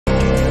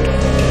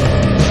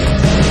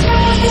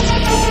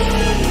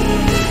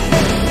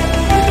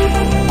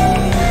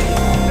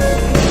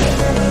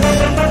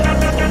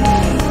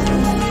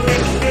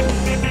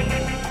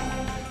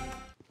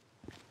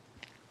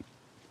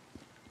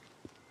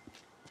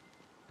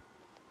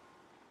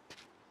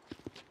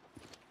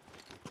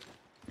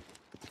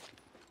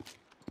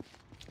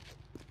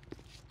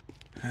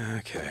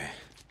Okay.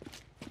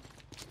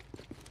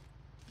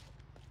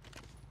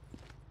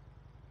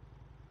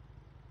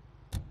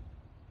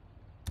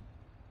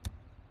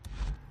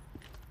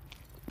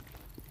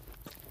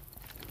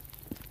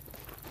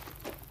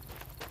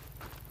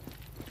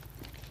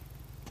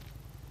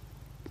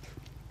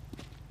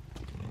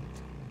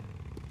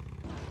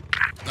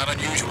 Not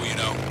unusual, you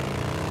know.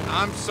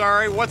 I'm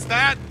sorry, what's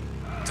that?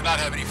 To not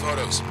have any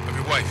photos of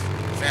your wife,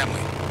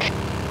 family.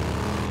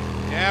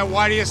 Yeah,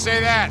 why do you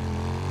say that?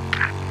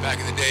 Back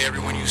in the day,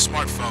 everyone used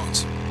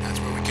smartphones. That's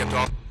where we kept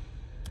all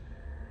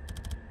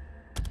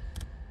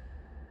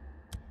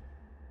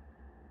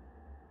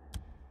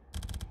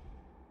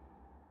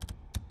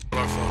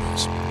our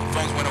photos. When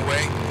phones went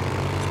away,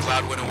 the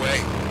cloud went away,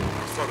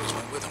 our photos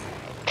went with them.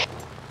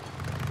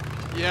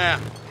 Yeah,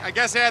 I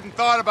guess I hadn't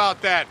thought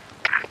about that.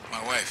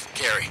 My wife,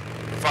 Carrie.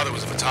 Her father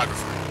was a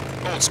photographer.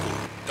 Old school.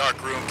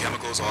 Dark room,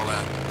 chemicals, all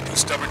that. Too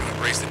stubborn to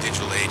embrace the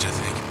digital age, I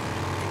think.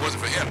 If it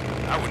wasn't for him,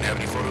 I wouldn't have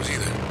any photos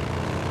either.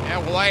 Yeah,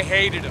 well, I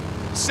hated them.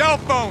 Cell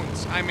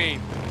phones, I mean.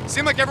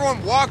 Seemed like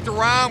everyone walked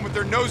around with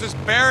their noses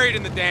buried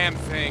in the damn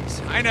things.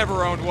 I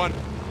never owned one.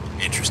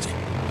 Interesting.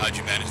 How'd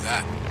you manage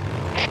that?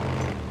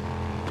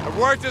 I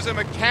worked as a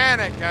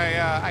mechanic.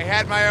 I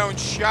had my own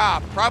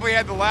shop. Probably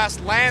had the last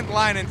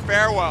landline in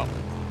Farewell.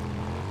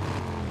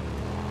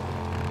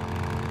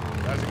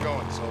 How's it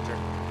going, soldier?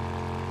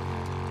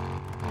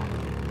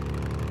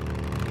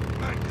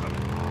 I'm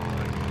coming.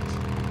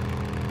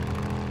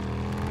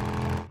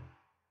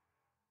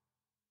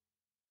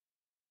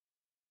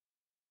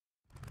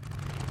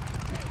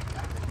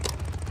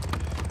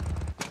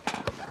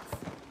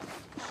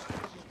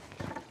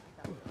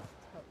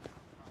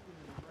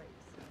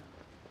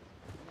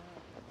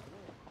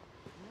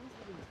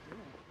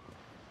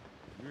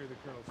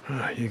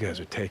 You guys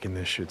are taking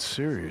this shit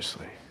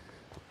seriously.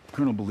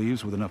 Colonel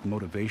believes with enough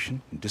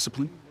motivation and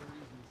discipline,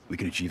 we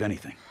can achieve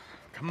anything.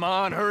 Come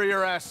on, hurry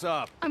your ass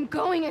up. I'm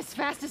going as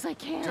fast as I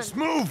can. Just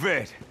move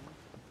it!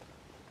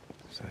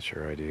 Is that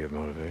your idea of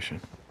motivation?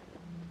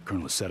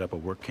 Colonel has set up a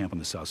work camp on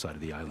the south side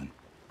of the island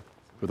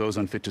for those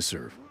unfit to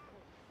serve.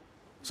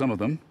 Some of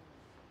them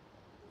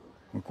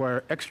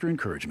require extra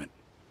encouragement.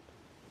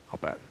 I'll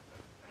bet.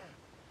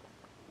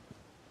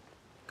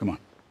 Come on,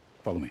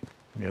 follow me.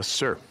 Yes,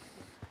 sir.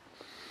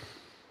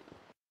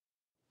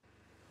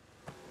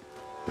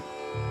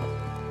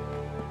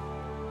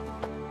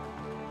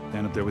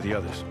 Stand up there with the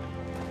others.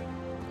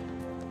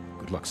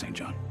 Good luck, St.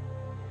 John.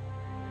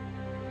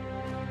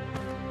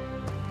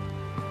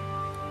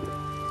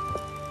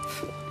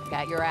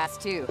 Got your ass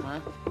too, huh?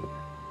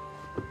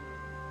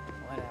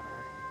 Whatever.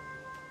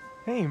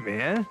 Hey,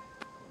 man.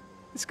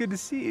 It's good to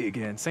see you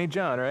again. St.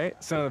 John, right?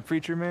 Son of the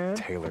preacher man?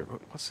 Taylor,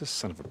 what's this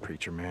son of a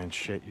preacher man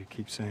shit you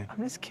keep saying?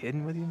 I'm just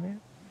kidding with you, man.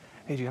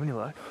 Hey, do you have any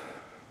luck?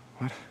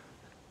 What?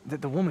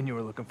 The woman you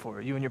were looking for,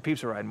 you and your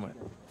peeps are riding with.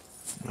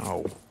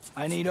 No.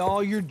 I need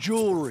all your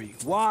jewelry,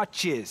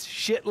 watches,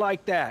 shit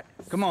like that.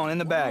 Come on, in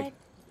the bag. What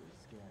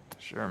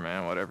Sure,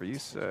 man, whatever you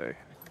say.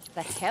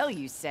 the hell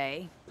you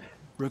say?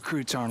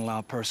 Recruits aren't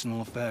allowed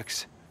personal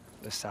effects.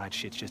 Besides,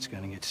 shit's just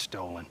gonna get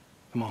stolen.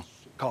 Come on,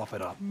 cough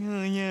it up.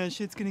 Oh, yeah,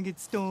 shit's gonna get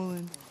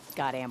stolen.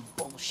 Goddamn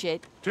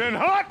bullshit. Tin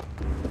hot!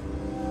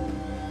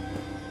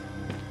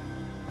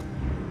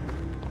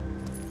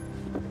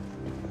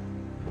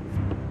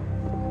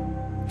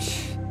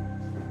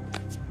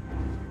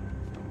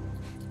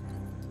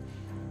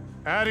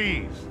 At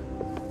ease.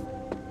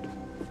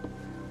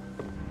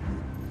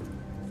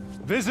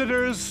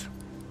 Visitors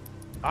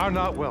are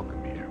not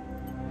welcome here.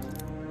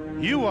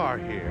 You are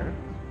here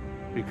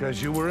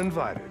because you were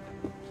invited,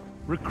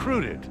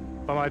 recruited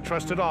by my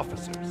trusted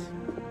officers.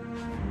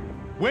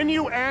 When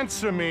you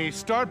answer me,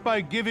 start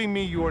by giving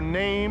me your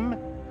name,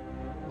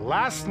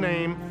 last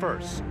name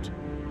first.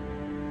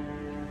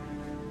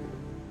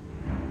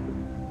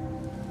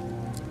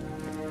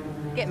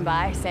 Getting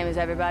by, same as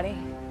everybody.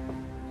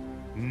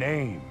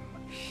 Name.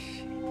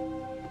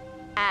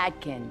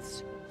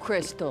 Adkins,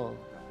 Crystal,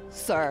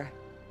 sir.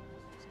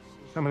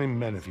 How many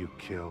men have you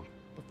killed?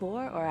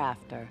 Before or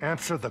after?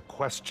 Answer the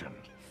question.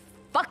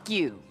 Fuck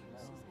you!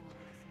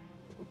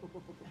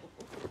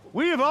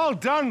 We have all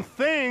done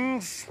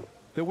things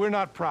that we're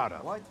not proud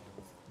of. What?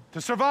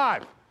 To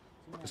survive,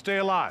 to stay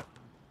alive.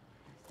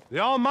 The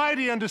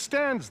Almighty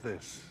understands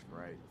this.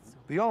 Right.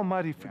 The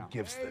Almighty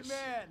forgives this.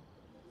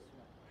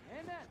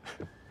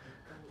 Amen.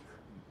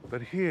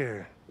 But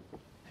here,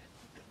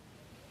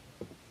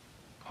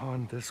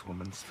 upon this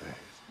woman's face,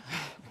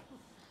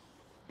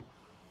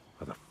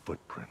 are the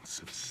footprints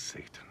of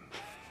Satan.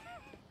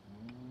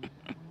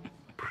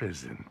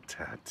 Prison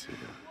tattoos.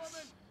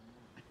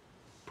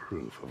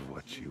 Proof of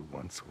what you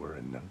once were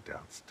and no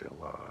doubt still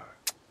are.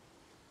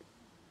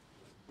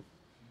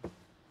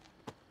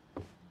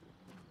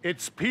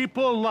 It's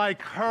people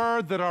like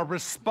her that are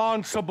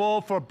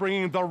responsible for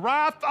bringing the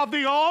wrath of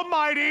the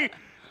Almighty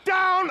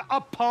down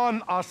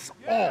upon us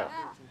all.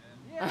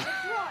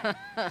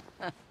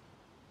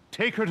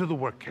 Take her to the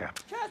work camp.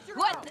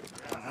 What?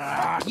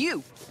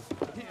 You!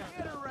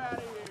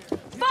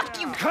 Fuck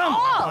you! Come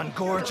all! on,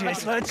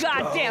 gorgeous, let's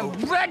Goddamn go.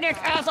 redneck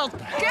assholes!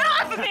 Get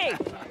off of me!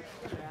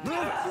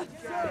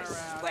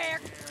 Swear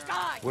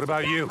God! What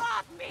about you? Get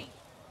off me!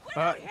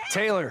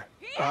 Taylor,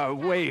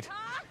 Wade.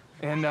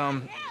 And,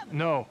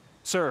 no,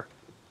 sir.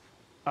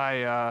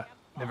 I,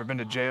 never been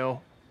to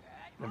jail,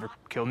 never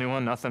killed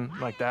anyone, nothing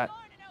like that.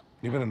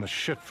 You've been in the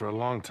shit for a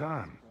long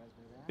time.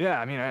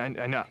 Yeah, I mean,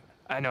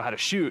 I know how to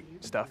shoot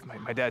stuff.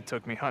 My dad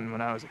took me hunting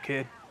when I was a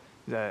kid.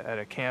 At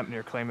a camp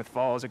near Klamath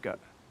Falls. It got...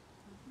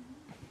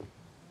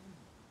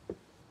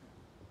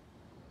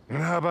 And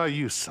how about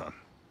you, son?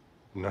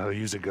 You know how to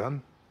use a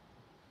gun?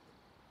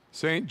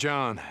 St.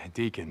 John,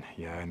 Deacon.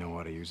 Yeah, I know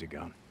how to use a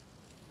gun.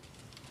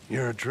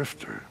 You're a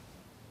drifter.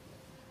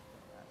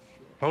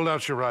 Hold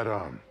out your right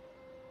arm.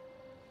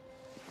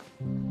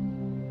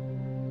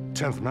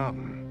 10th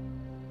Mountain.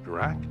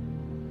 Iraq?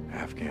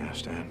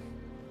 Afghanistan.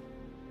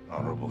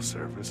 Honorable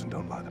service, and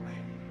don't lie to me.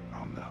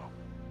 I'll know.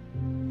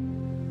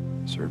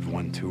 Served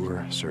one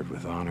tour, served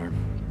with honor.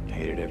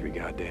 Hated every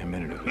goddamn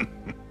minute of it.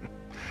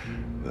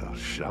 Thou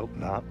shalt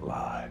not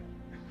lie.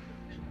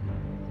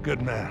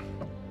 Good man.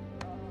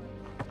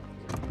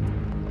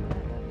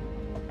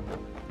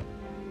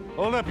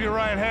 Hold up your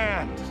right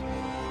hand.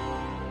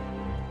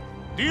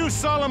 Do you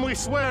solemnly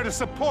swear to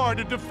support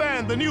and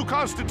defend the new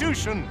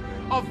Constitution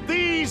of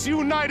these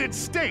United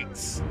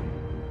States?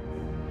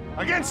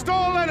 Against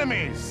all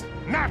enemies,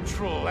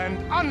 natural and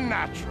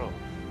unnatural,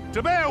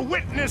 to bear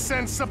witness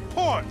and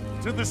support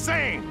to the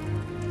same,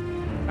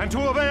 and to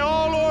obey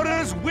all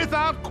orders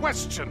without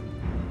question.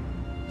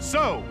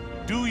 So,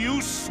 do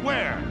you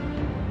swear?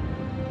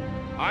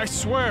 I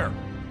swear.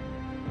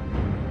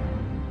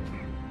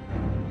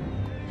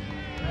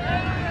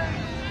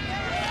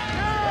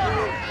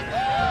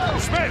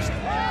 Dismissed!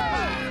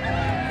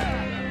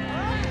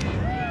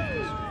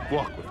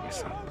 Walk with me,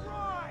 son.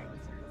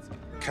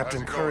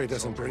 Captain Curry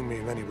doesn't bring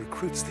me many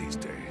recruits these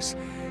days.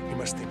 He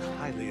must think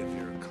highly of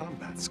your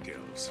combat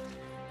skills.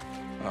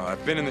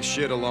 I've been in the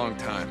shit a long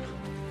time.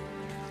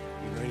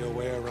 You know your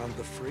way around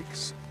the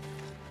freaks?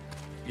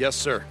 Yes,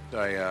 sir.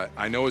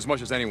 I know as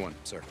much as anyone,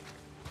 sir.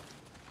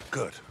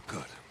 Good,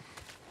 good.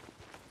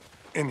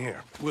 In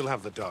here. We'll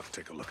have the doc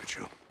take a look at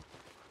you.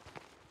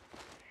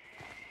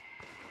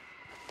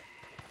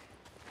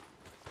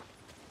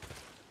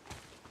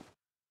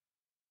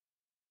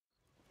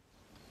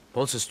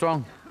 Pulse is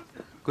strong.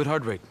 Good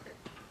heart rate.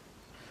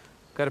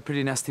 Got a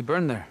pretty nasty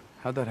burn there.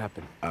 How'd that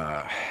happen?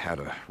 Had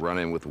a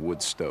run-in with a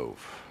wood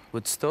stove.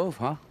 Wood stove,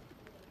 huh?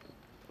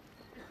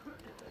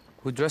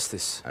 Who dressed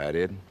this? I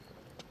did.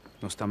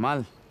 No está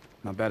mal.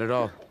 Not bad at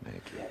all.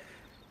 Thank you.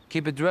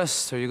 Keep it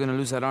dressed or you're gonna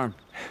lose that arm.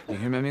 You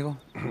hear me, amigo?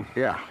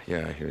 Yeah,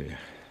 I hear you.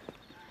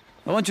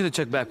 I want you to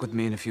check back with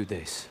me in a few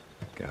days.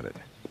 Got it.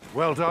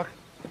 Well, Doc?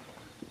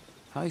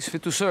 He's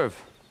fit to serve.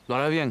 Lo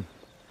hará bien.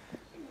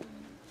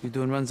 You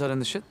doing runs out in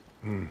the shit?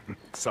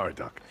 Sorry,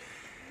 Doc.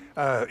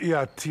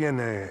 Ya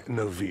tiene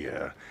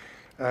novia.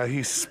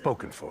 He's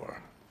spoken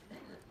for.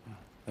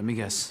 Let me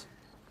guess.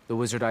 The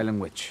Wizard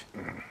Island Witch.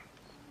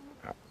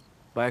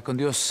 Vaya con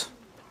Dios.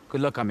 Good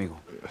luck, amigo.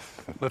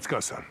 Let's go,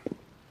 son.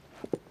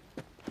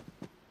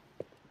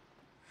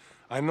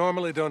 I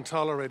normally don't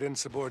tolerate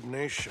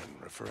insubordination,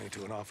 referring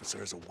to an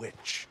officer as a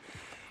witch.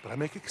 But I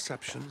make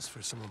exceptions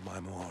for some of my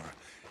more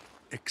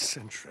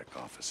eccentric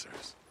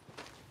officers.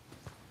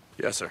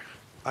 Yes, sir.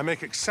 I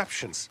make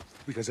exceptions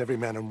because every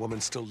man and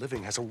woman still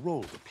living has a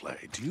role to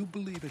play. Do you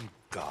believe in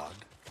God,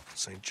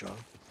 St. John?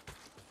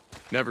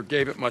 Never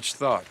gave it much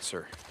thought,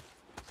 sir.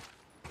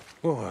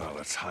 Well,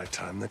 it's high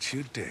time that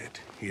you did.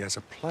 He has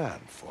a plan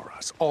for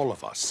us, all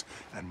of us.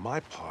 And my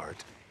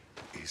part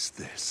is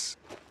this.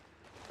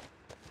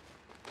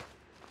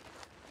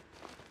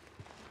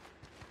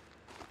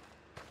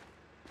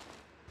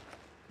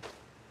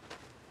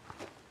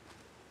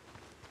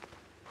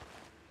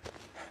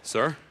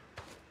 Sir?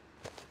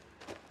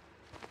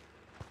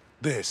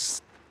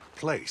 This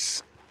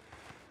place.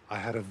 I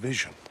had a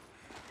vision.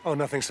 Oh,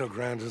 nothing so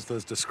grand as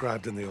those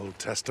described in the Old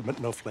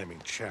Testament. No flaming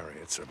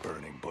chariots or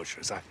burning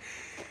bushes. I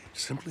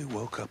simply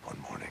woke up one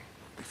morning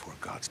before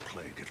God's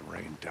plague had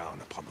rained down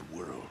upon the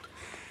world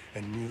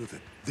and knew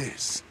that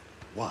this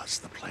was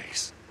the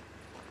place.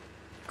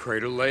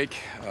 Crater Lake,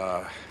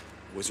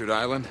 Wizard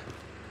Island?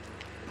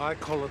 I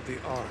call it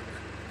the Ark.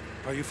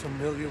 Are you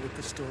familiar with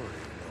the story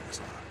of Noah's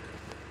Ark?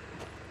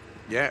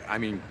 Yeah, I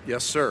mean,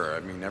 yes, sir.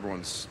 I mean,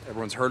 everyone's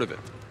heard of it.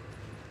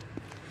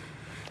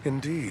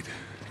 Indeed.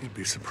 You'd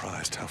be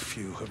surprised how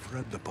few have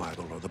read the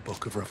Bible or the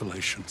Book of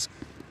Revelations.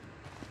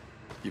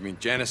 You mean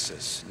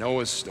Genesis,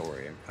 Noah's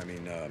story? I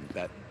mean,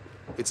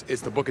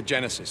 it's the Book of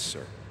Genesis,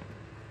 sir.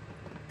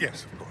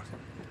 Yes, of course.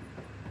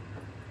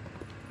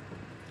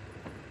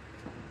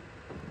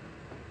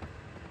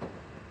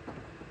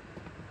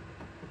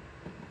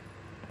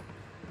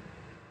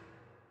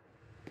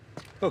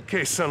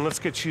 Okay, son, let's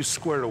get you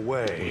squared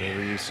away.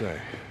 Whatever you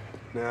say.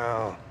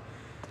 Now,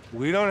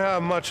 we don't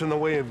have much in the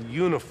way of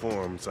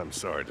uniforms, I'm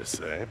sorry to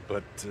say,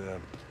 but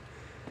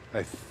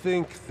I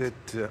think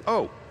that,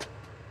 oh,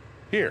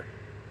 here.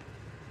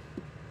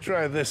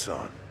 Try this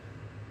on.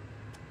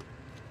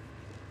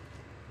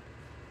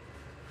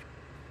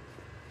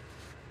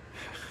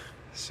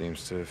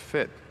 Seems to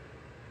fit.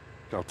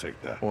 I'll take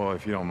that. Well,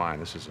 if you don't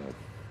mind, this is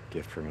a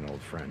gift from an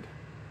old friend.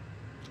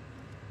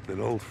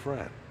 An old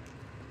friend?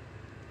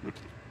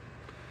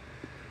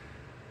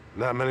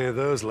 Not many of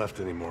those left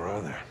anymore,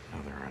 are there?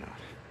 No, there are not.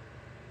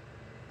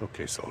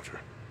 Okay, soldier.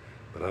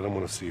 But I don't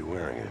want to see you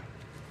wearing it.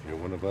 You're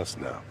one of us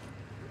now.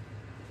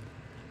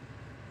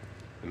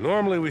 And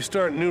normally we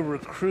start new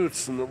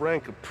recruits in the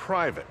rank of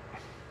private.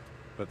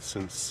 But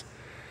since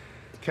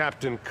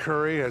Captain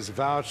Curry has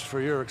vouched for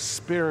your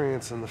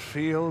experience in the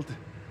field,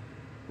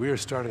 we are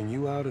starting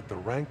you out at the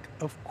rank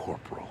of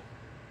corporal.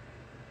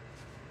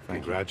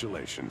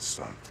 Congratulations,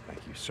 son.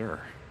 Thank you, sir.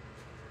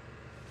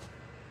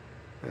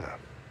 Yeah,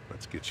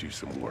 let's get you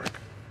some work.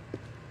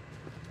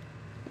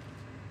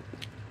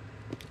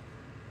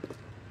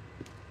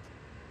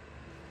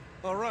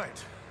 All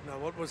right. Now,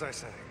 what was I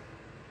saying?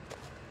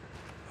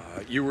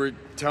 You were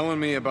telling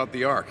me about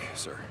the Ark,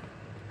 sir.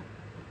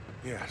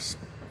 Yes,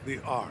 the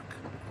Ark.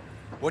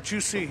 What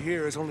you see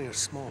here is only a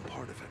small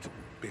part of it.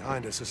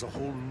 Behind us is a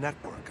whole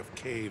network of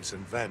caves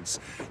and vents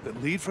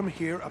that lead from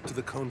here up to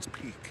the Cone's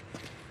Peak.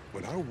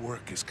 When our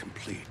work is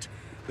complete,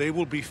 they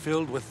will be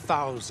filled with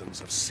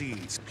thousands of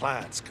seeds,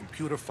 plants,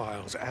 computer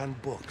files,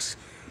 and books.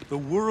 The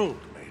world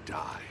may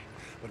die,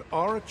 but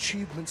our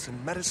achievements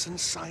in medicine,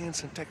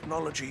 science, and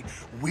technology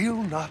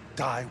will not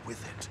die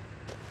with it.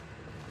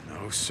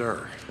 No,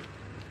 sir.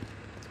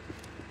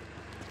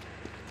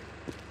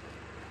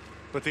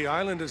 But the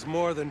island is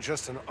more than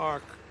just an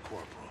Ark,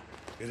 Corporal.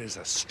 It is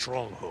a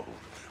stronghold,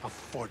 a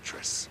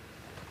fortress.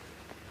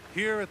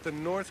 Here at the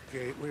North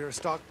Gate, we are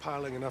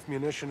stockpiling enough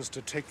munitions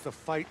to take the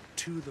fight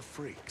to the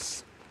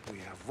freaks. We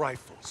have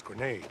rifles,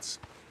 grenades,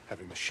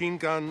 heavy machine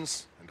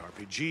guns, and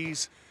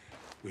RPGs.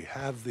 We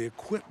have the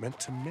equipment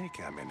to make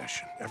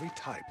ammunition, every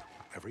type,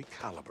 every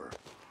caliber.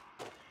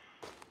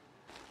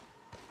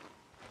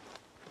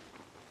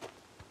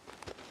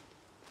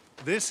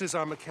 This is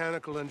our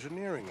mechanical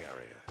engineering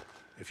area.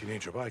 If you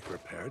need your bike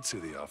repaired, see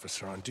the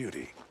officer on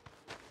duty.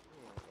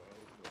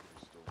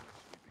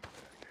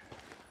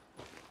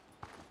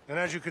 And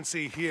as you can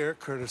see here,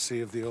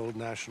 courtesy of the old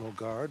National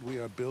Guard, we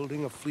are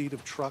building a fleet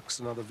of trucks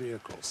and other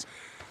vehicles.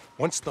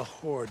 Once the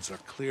hordes are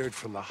cleared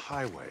from the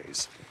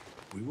highways,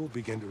 we will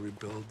begin to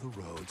rebuild the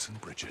roads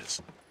and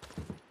bridges.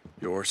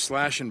 Your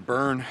slash and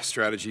burn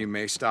strategy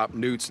may stop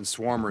newts and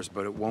swarmers,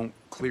 but it won't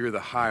clear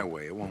the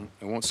highway. It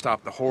won't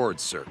stop the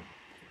hordes, sir.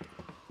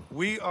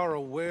 We are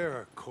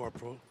aware,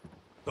 Corporal.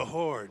 The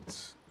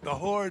hordes. The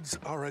hordes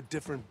are a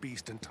different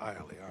beast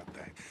entirely, aren't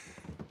they?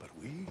 But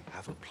we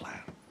have a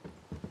plan.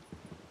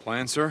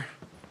 Plan, sir?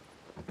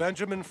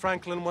 Benjamin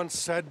Franklin once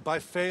said, by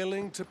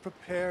failing to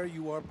prepare,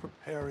 you are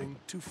preparing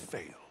to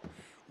fail.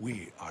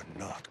 We are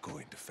not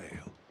going to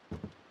fail.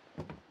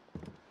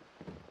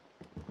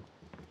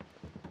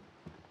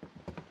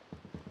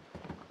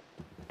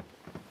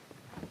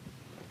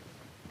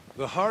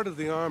 The heart of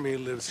the army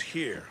lives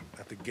here,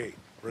 at the gate,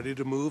 ready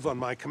to move on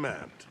my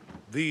command.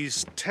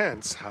 These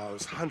tents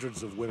house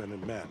hundreds of women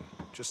and men,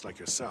 just like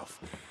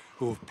yourself,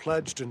 who have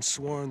pledged and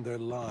sworn their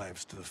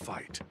lives to the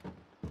fight.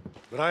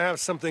 But I have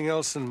something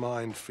else in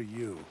mind for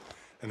you.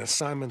 An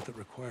assignment that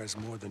requires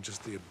more than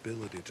just the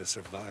ability to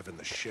survive in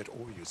the shit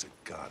or use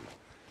a gun.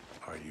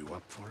 Are you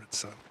up for it,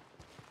 son?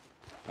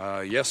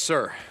 Yes,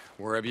 sir.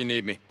 Wherever you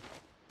need me.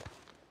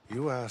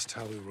 You asked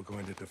how we were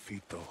going to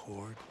defeat the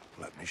Horde.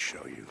 Let me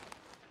show you.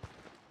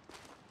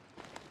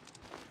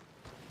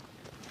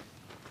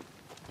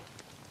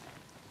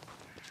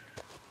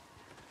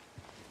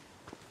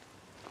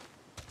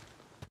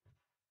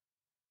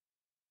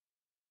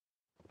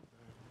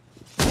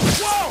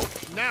 Whoa!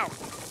 Now!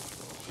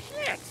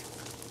 Shit!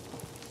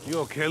 You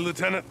okay,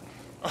 Lieutenant?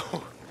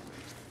 Oh,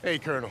 hey,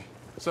 Colonel.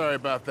 Sorry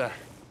about that.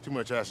 Too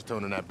much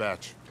acetone in that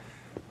batch.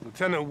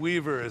 Lieutenant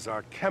Weaver is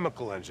our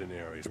chemical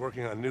engineer. He's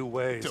working on new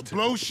ways to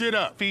blow shit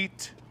up.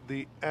 Defeat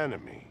the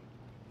enemy.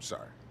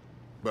 Sorry.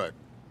 But,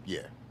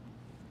 yeah.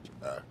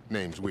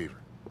 Name's Weaver.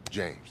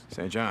 James.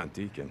 St. John,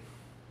 Deacon.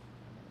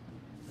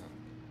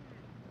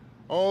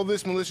 All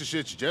this militia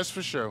shit's just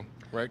for show.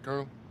 Right,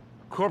 Colonel?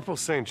 Corporal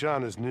St.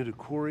 John is new to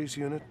Quarry's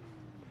unit.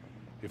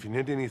 If you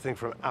need anything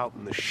from out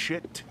in the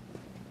shit,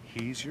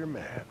 he's your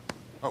man.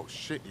 Oh,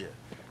 shit, yeah.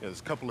 There's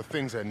a couple of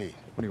things I need.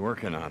 What are you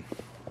working on?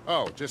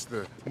 Oh, just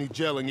the new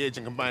gelling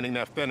agent combining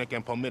naphthenic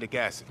and palmitic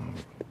acid.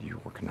 You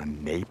working on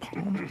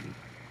napalm?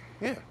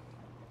 Yeah.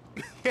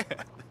 Yeah.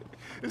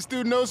 This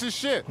dude knows his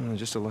shit.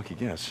 Just a lucky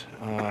guess.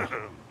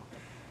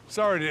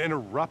 Sorry to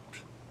interrupt.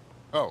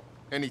 Oh,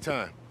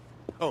 anytime.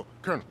 Oh,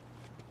 Colonel.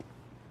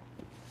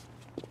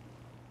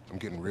 I'm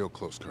getting real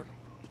close, Colonel.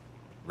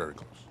 Very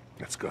close.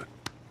 That's good.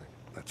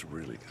 That's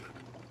really good.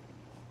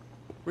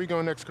 Where you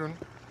going next, Colonel?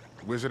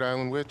 Wizard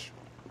Island Witch?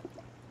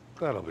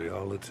 That'll be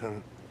all,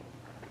 Lieutenant.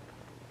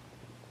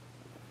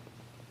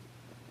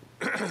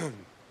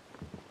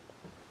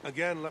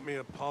 Again, let me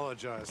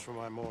apologize for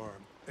my more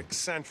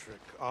eccentric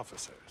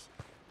officers.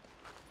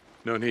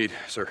 No need,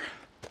 sir.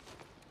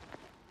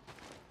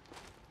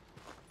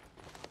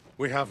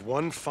 We have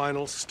one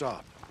final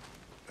stop.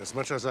 As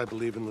much as I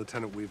believe in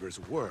Lieutenant Weaver's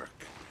work,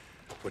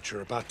 What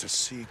you're about to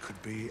see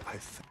could be, I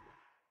think...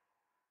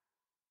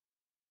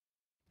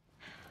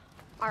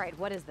 All right,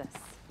 what is this?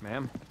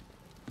 Ma'am,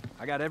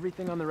 I got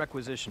everything on the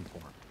requisition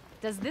form.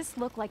 Does this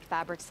look like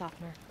fabric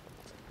softener?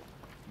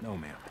 No,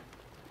 ma'am.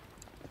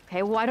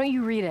 Okay, why don't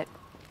you read it?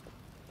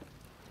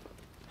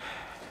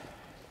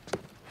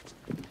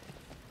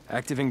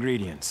 Active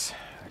ingredients.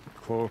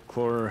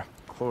 Chloroform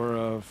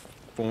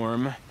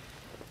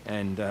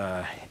and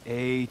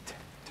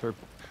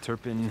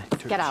terpin...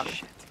 Get out.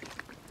 Shit.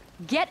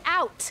 Get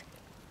out!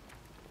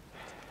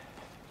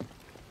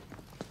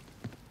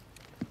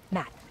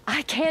 Matt,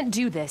 I can't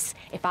do this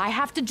if I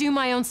have to do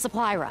my own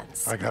supply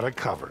runs. I got it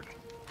covered.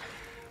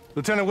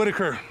 Lieutenant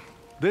Whitaker,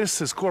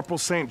 this is Corporal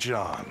St.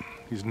 John.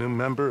 He's a new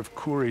member of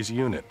Kouri's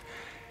unit.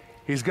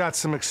 He's got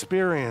some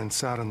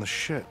experience out in the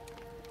shit.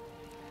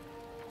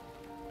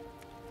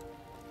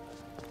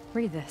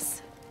 Read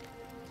this.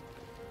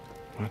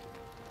 What?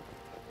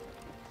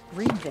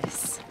 Read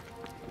this.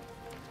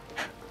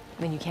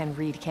 I mean, you can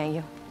read, can't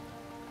you?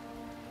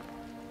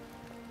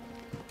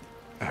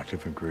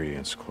 Active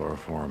ingredients,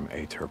 chloroform,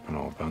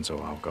 aterpenol,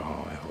 benzoyl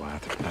alcohol, ethyl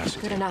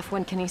acetate. Good enough.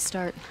 When can he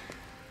start?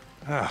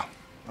 Ah,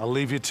 I'll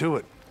leave you to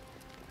it.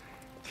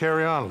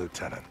 Carry on,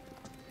 Lieutenant.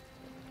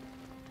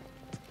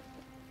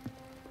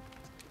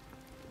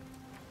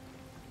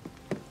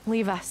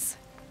 Leave us.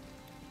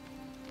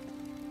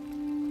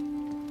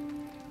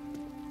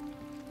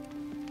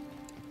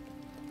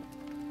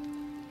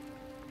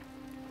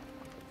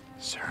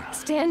 Sarah.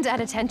 Stand at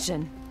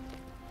attention.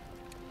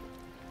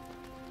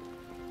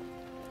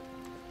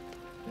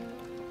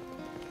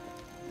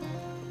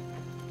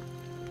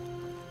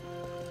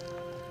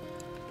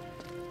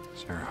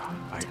 Sarah,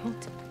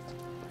 Don't.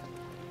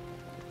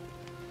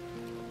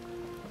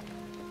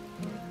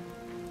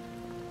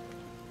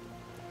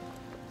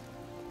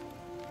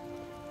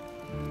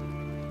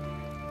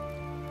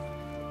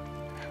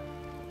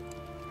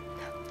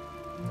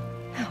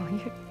 No,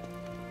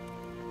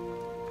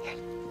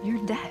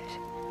 you're dead.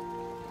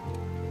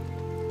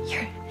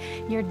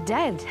 You're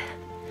dead.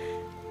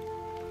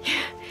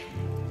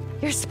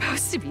 You're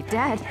supposed to be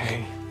dead.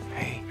 Hey.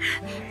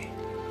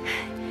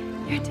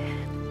 You're dead.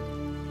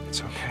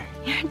 It's okay.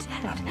 You're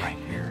dead. I'm right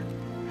here.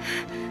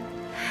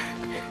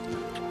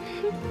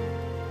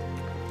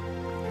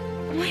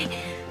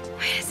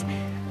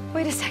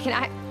 Wait a second.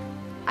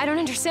 I don't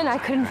understand. I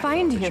couldn't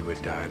find you. You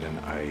had died,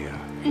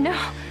 and No,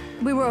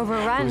 we were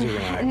overrun. Who's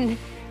overrun? And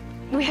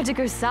we had to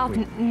go south.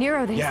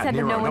 Nero, they said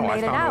Nero, that no one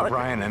made it out.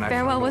 O'Brien, and I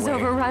Farewell found a was way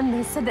overrun.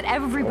 They said that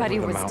everybody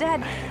over the was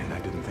mountain, dead. And I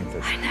didn't think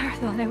that I never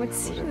thought I would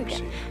see you ever see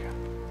again. you again.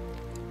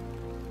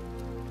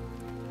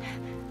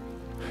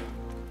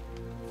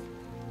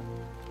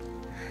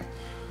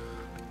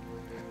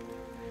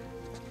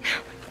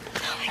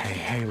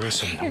 Hey,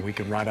 listen, now we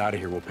can ride out of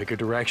here. We'll pick a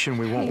direction.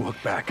 We won't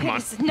look back. Come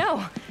on.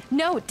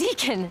 No,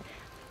 Deacon.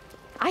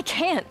 I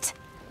can't.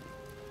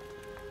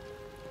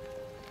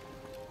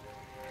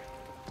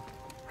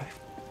 Are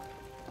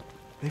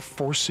they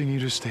forcing you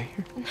to stay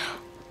here? No,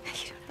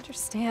 you don't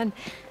understand.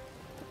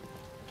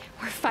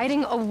 We're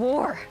fighting a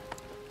war.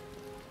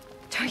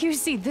 Don't you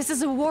see? This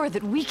is a war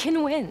that we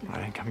can win. I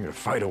didn't come here to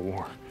fight a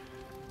war.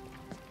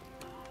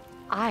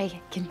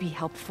 I can be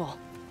helpful.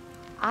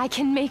 I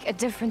can make a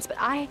difference, but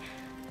I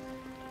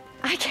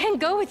can't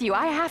go with you.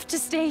 I have to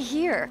stay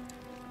here.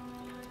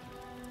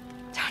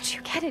 Don't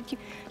you get it?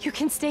 You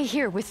can stay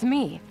here with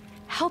me.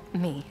 Help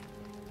me.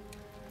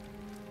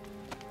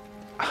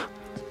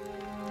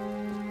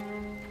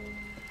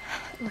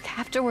 Look,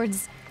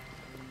 afterwards,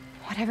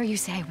 whatever you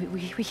say,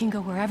 we can go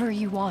wherever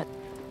you want.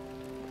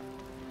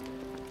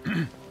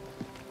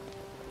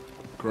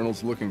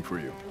 Colonel's looking for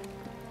you.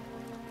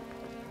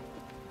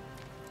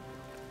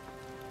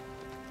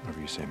 Whatever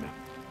you say, man.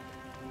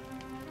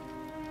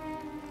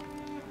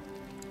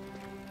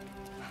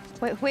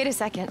 Wait a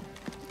second.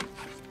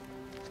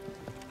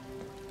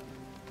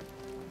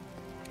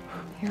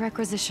 Your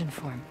requisition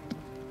form.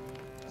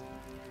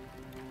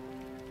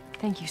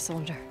 Thank you,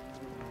 soldier.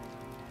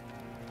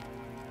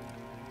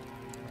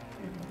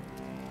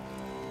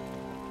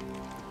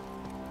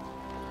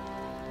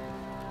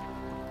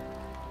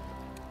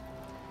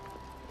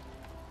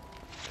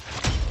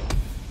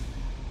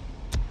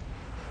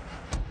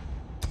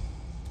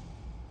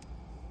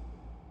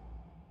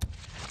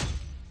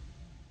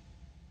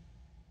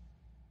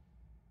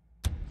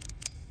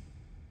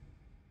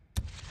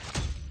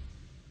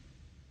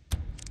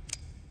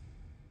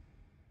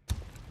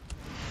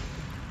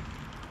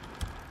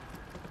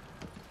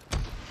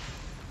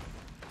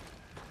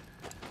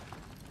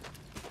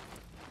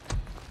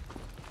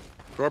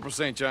 Corporal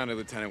St. John to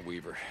Lieutenant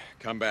Weaver.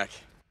 Come back.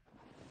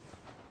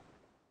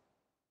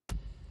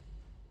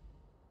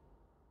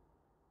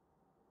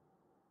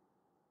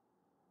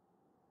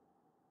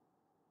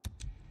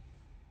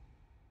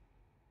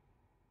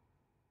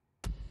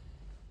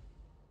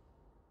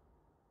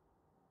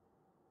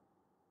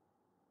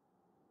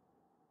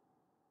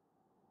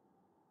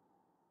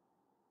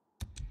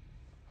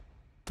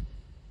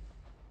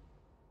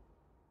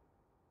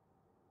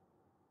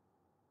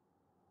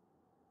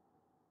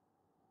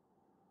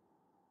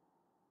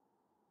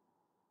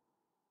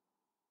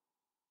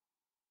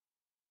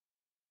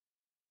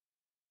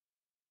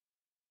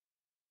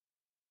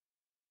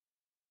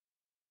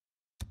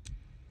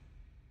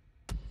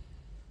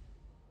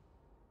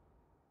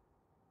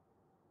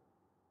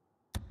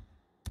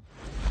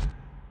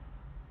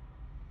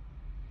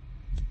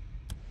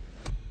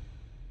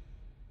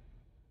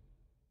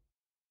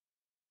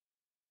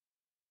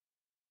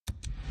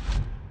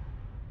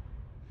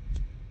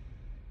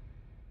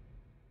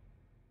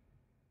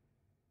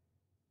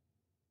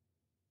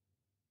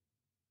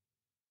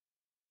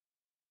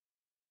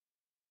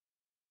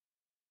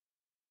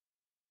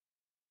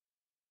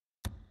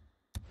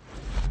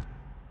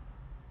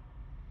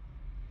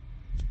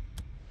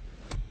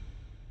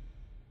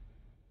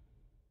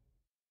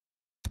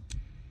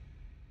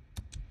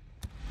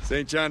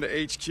 St. John to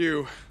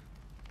HQ.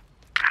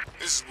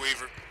 This is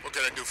Weaver. What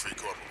can I do for you,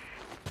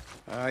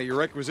 Corporal? Your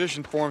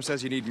requisition form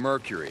says you need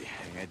mercury.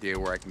 Any idea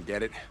where I can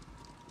get it?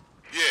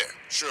 Yeah,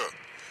 sure.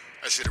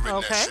 I should have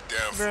written that shit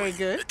down for you. Very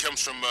good. It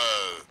comes from,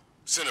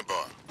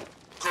 Cinnabar.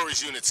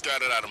 Corey's unit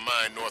scouted out a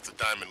mine north of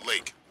Diamond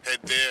Lake. Head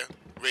there,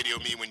 radio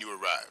me when you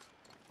arrive.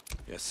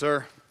 Yes,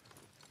 sir.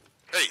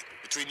 Hey,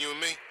 between you and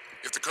me,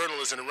 if the Colonel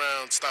isn't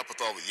around, stop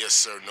with all the yes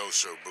sir, no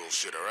sir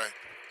bullshit, all right?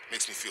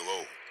 Makes me feel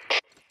old.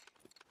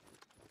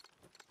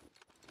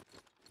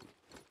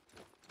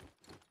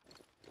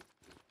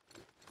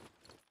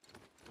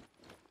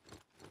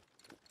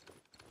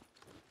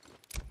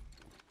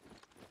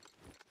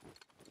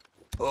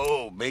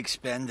 Oh, big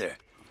spender.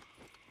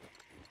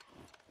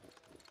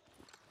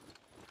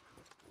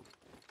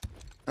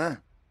 Huh?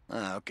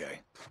 Ah, okay.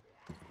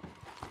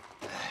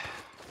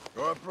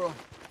 Corporal,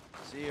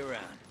 see you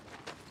around.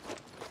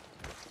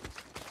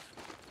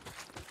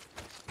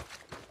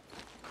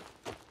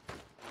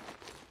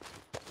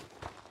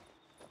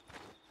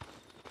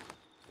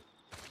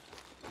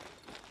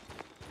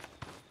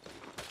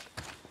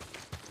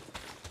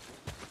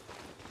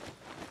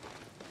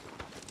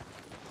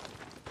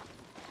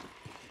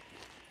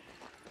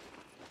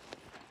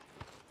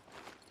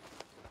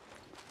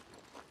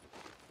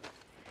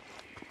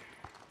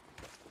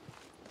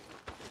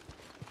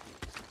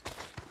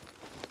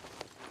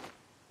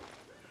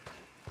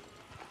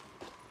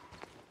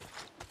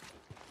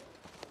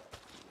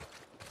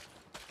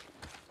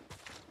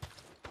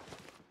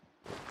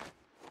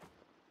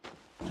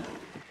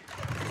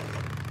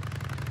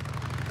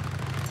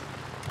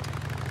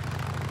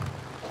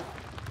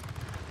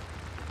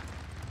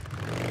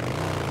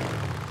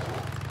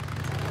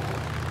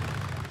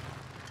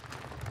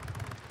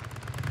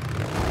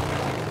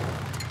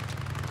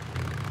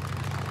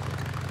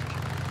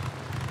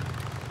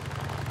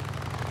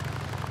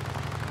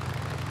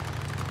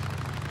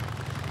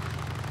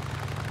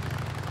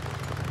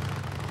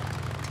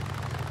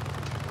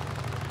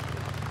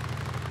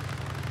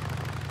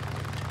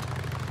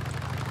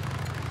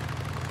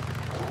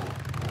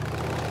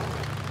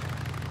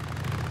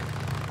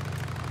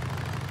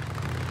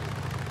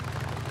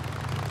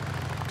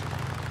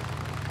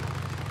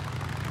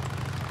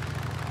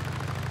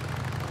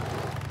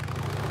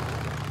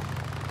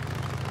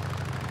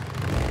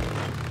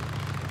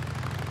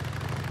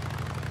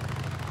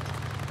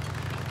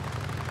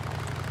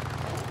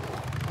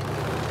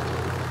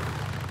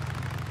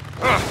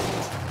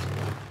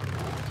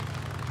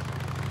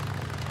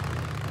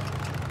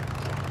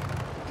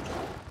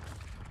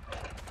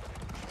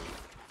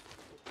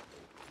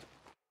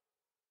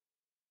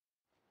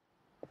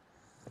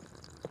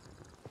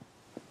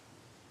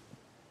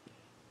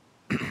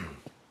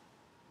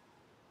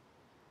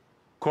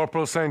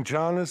 Corporal St.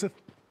 John, is it?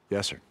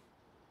 Yes, sir.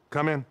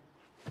 Come in.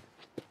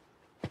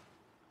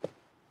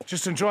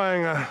 Just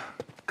enjoying a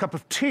cup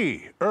of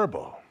tea,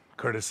 herbal,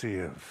 courtesy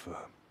of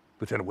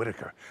Lieutenant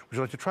Whitaker. Would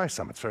you like to try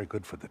some? It's very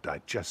good for the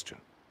digestion.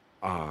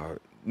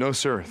 No,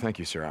 sir. Thank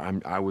you, sir.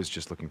 I was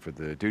just looking for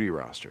the duty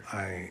roster.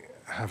 I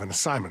have an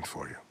assignment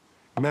for you.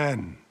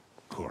 Men,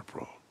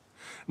 Corporal.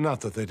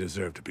 Not that they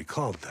deserve to be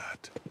called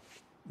that.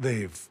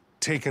 They've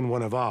taken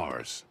one of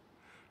ours.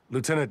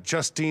 Lieutenant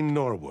Justine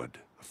Norwood,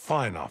 a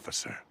fine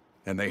officer.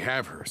 And they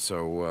have her,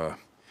 so,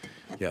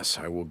 yes,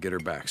 I will get her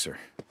back, sir.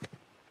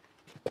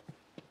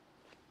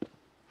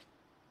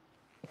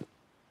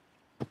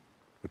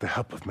 With the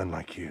help of men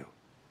like you,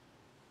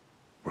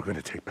 we're going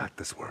to take back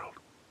this world.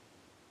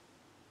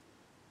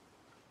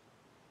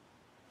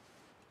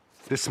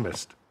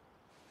 Dismissed.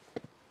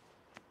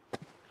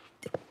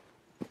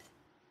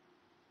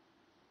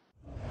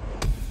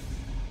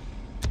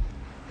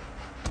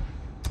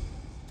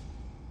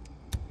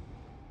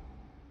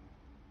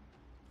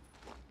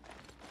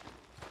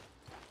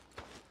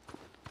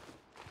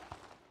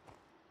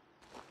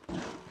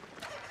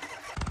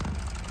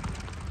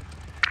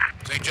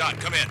 St. John,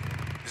 come in.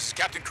 This is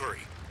Captain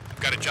Curry. I've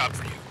got a job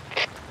for you.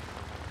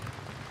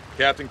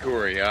 Captain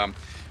Corey, at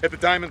the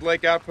Diamond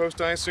Lake outpost,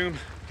 I assume?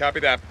 Copy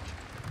that.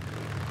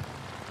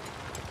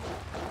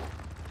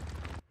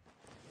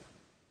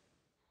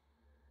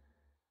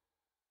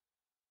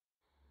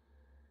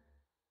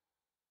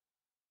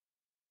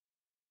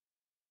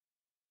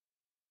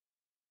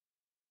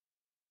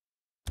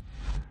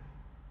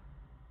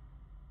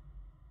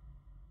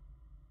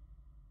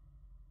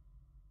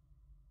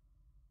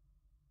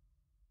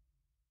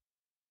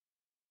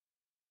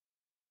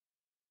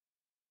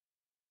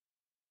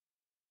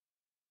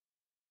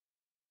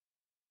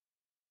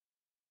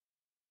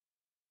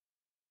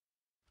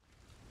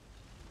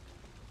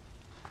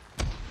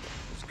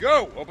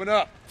 Go! Open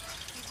up!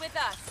 He's with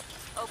us.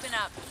 Open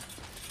up.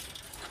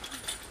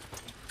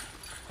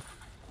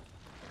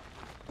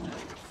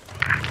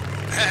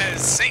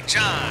 St.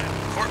 John.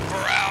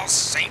 Corporal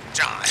St.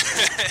 John.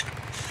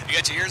 You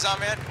got your ears on,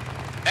 man?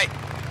 Hey,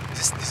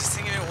 is this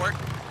thing even work?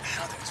 I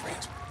don't think this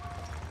radio's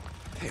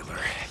working. Taylor,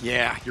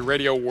 yeah, your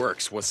radio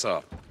works. What's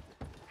up?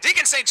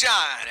 Deacon St.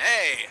 John,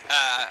 hey,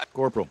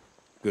 Corporal,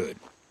 good.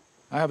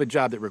 I have a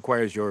job that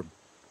requires your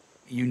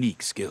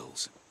unique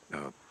skills.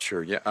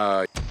 Sure,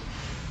 yeah,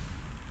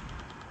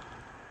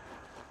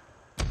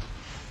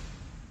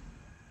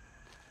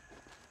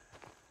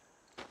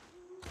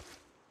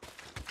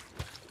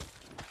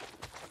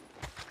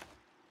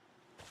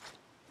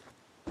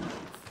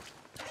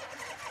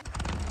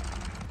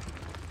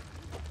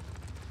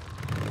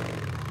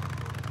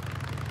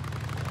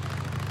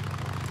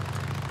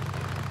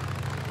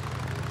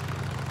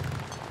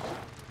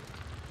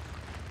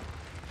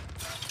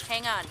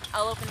 Hang on,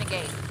 I'll open the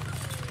gate.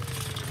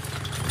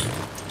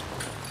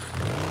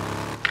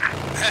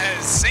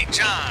 St.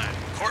 John.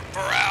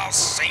 Corporal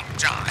St.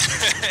 John.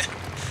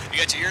 You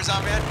got your ears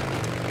on, man?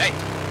 Hey,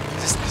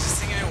 does this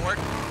thing even work?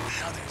 I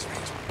don't think it's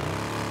range.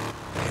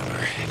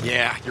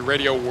 yeah, your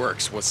radio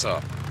works. What's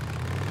up?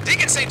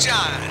 Deacon St.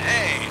 John,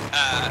 hey.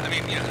 I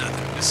mean, you know,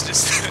 nothing.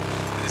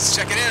 Just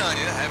checking in on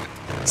you. I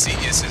haven't seen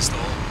you since the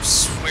whole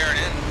swearing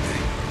in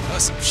thing. Oh,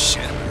 some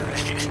shit, right?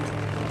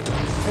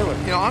 Hey, look,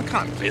 you know, I'm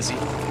kind of busy.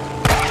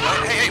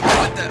 Hey,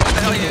 what the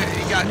hell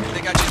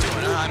they got you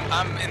doing?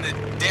 I'm in the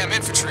damn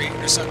infantry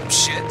or some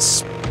shit.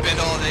 Spend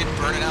all day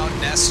burning out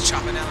nests,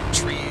 chopping down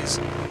trees,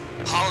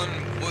 hauling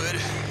wood.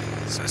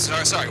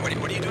 Sorry, what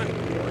are you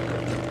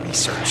doing?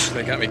 Research.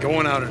 They got me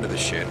going out into the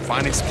shit,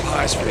 finding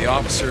supplies for the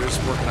officers,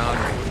 working on...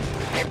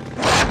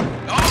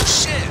 Oh,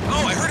 shit!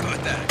 Oh, I heard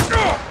about that.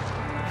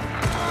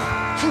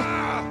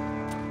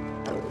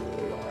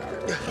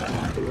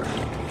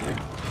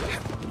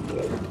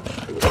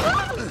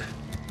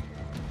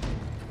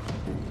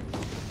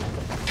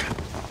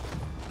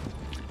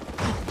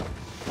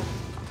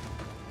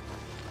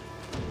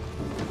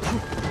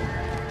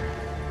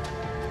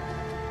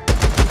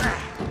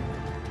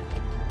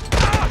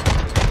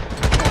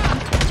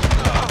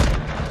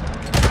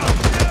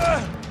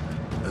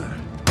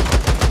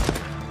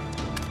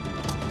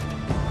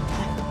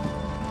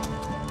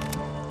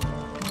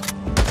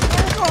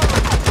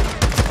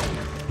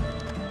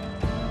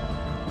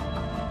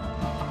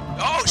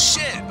 Oh,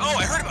 shit! Oh,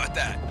 I heard about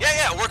that.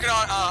 Yeah, working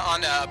on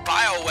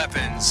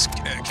bioweapons,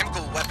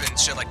 chemical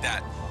weapons, shit like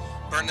that.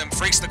 Burn them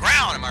freaks to the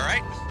ground, am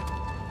I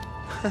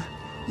right?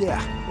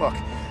 Yeah, look,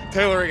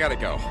 Taylor, I gotta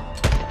go. All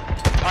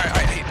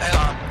right,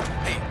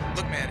 hey,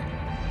 look, man,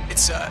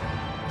 it's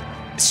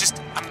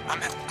just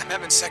I'm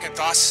having second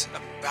thoughts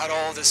about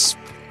all this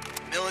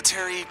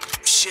military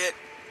shit,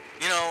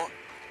 you know.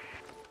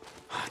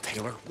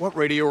 Taylor, what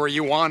radio are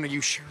you on? Are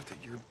you sure that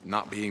you're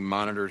not being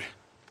monitored?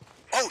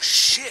 Oh,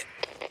 shit!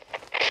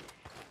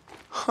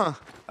 Huh,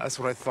 that's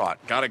what I thought.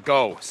 Gotta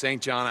go.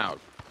 St. John out.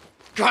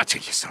 Gotcha,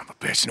 you son of a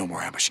bitch. No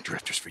more ambush and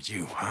drifters for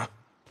you, huh?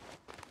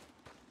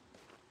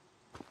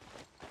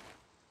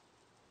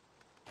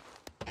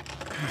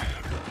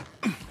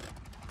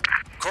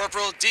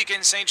 Corporal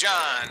Deacon St.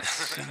 John.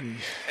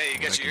 Hey, you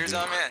got your ears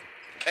on, man?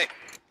 Hey.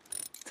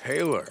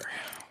 Taylor,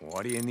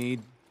 what do you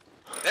need?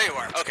 There you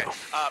are. Okay.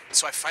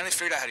 So I finally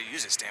figured out how to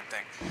use this damn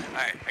thing.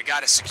 All right, I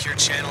got a secure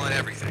channel and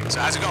everything. So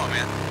how's it going,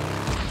 man?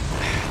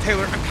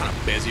 Taylor, I'm kind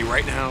of busy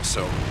right now,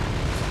 so...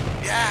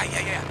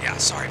 Yeah.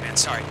 Sorry, man.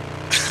 Sorry.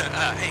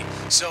 Hey,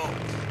 so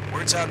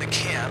word's out in the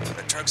camp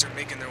that drugs are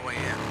making their way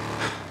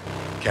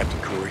in. Captain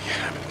Corey,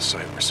 I'm at the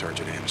site where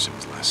Sergeant Anderson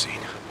was last seen.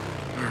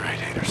 All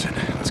right, Anderson,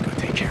 let's go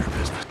take care of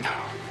business. No,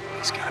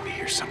 he's gotta be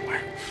here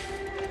somewhere.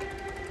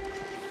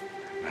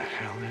 Where the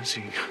hell is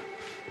he?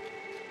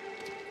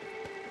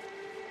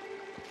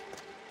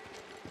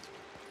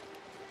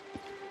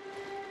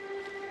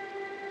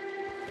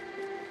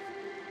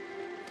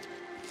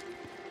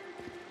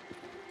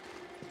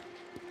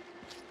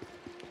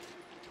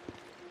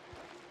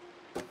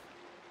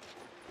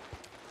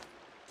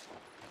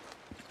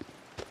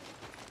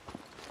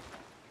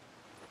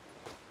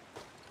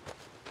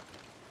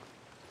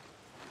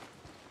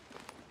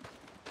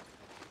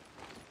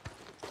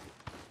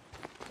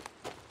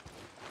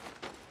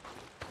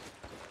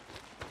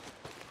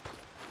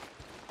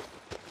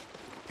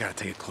 Gotta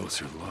take a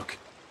closer look.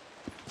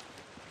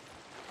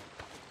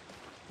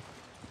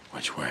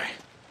 Which way?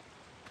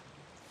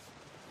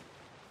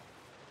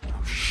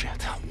 Oh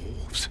shit,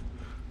 wolves.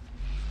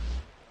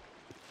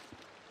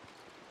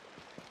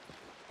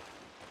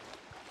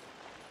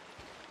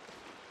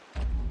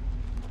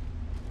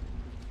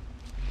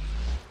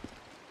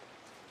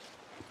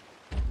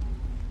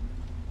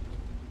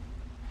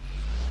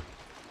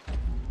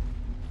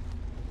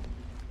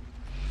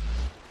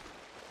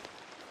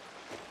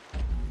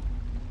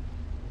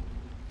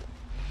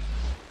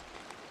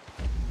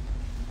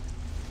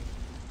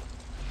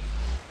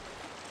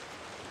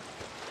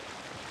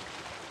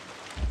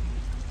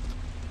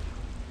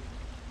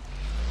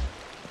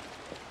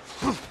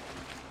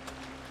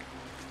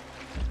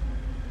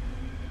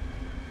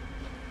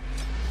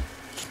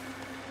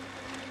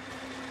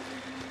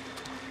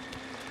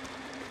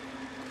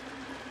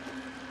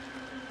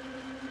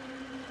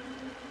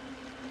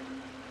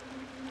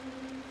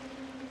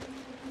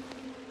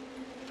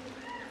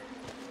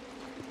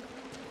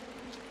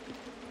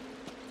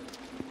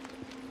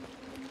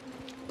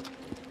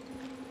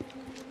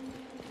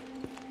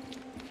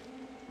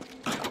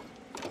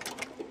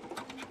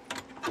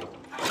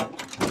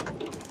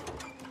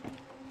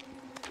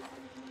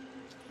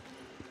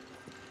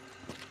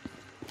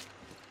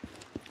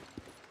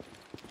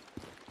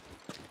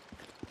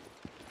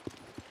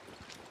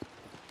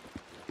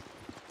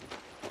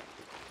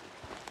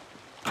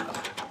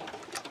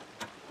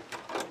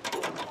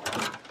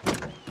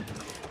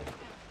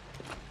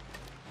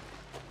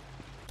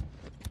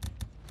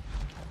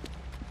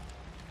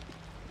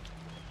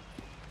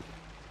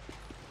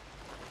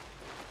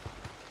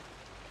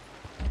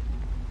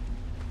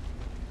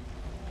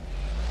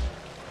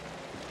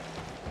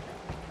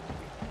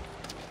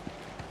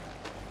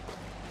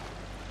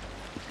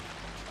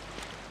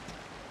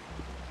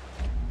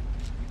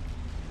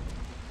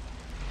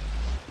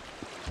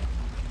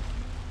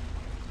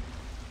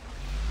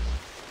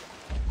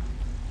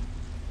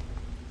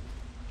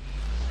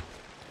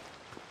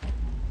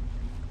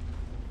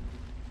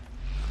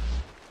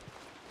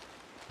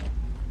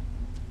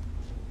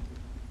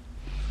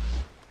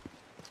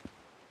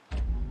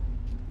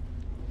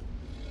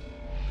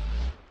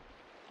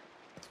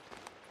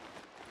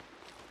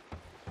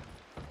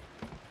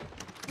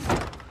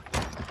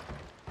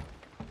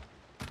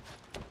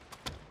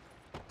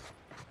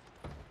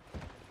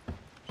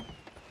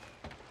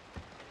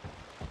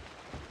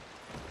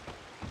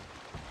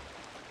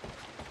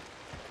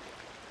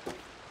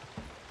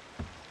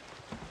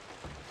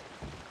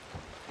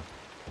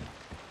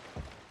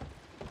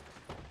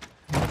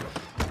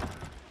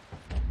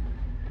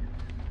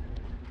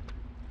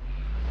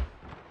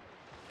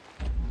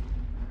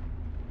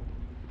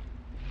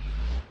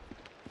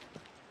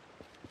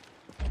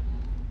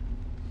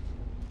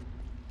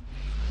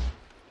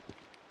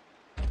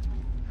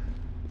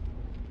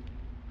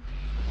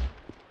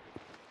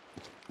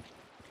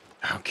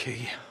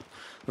 Okay,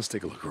 let's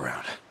take a look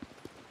around.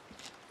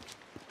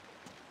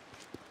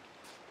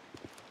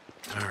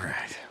 All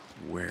right,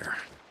 where?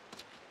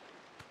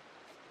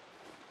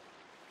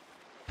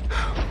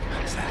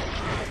 Is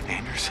that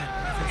Anderson,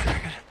 the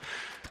dragon?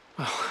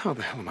 Well, how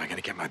the hell am I gonna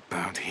get my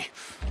bounty?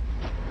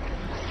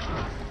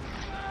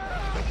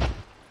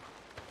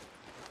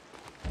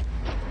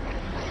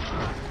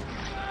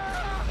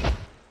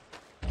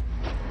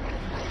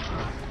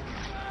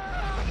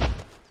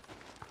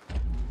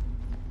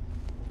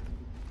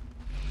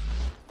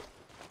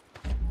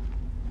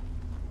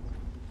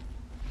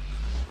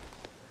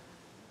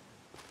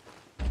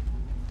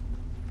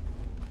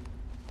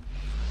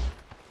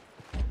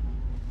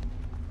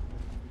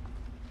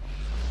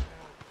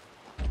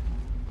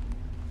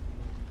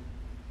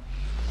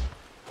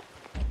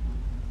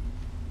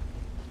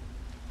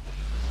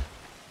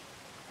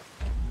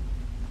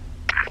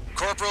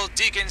 Corporal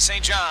Deacon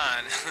St.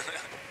 John.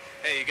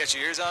 Hey, you got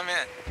your ears on,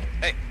 man?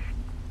 Hey.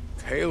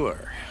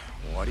 Taylor,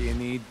 what do you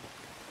need?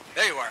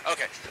 There you are.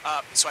 Okay.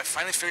 So I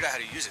finally figured out how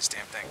to use this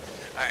damn thing.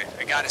 All right,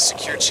 I got a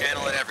secure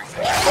channel and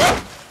everything.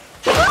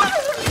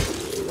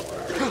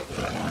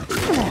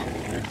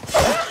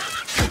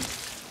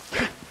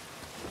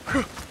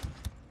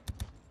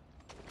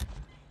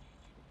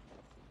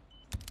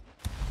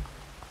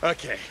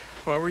 Okay,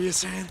 what were you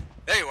saying?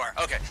 There you are.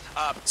 Okay.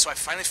 So I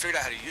finally figured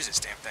out how to use this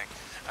damn thing.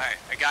 All right,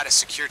 I got a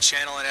secure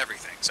channel and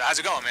everything. So how's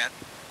it going, man?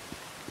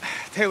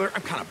 Taylor,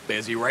 I'm kind of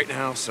busy right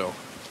now, so...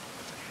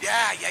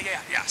 Yeah.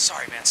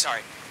 Sorry, man.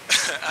 Sorry.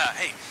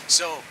 Hey,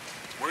 so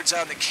word's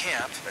out in the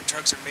camp that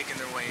drugs are making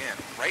their way in,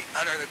 right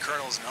under the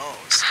colonel's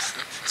nose.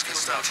 It's good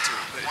stuff too.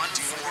 But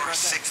do you know anything about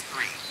that?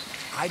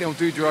 I don't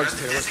do drugs,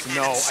 Taylor, so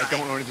no, I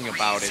don't know anything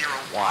about it.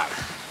 Why?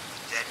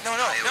 No.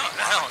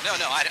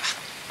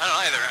 I don't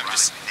either. I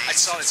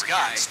saw this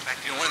guy,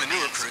 one of the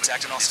new recruits,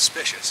 acting all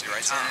suspicious,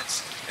 right?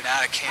 Been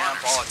out of camp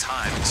all the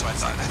time, so I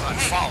thought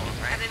I'd follow him,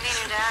 right? I've been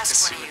meaning to ask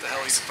See what the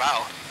hell he's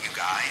about. You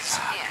guys?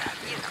 Yeah,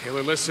 you know.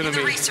 Taylor, listen to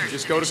me.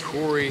 Just go to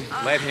Corey,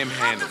 let him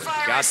handle it.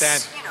 Got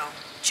that?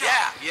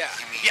 Yeah.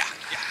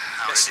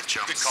 Yes,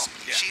 good call.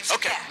 Yeah.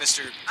 Okay,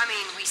 Mr. I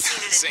mean, we seen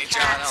it in St.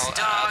 John, cats, I'll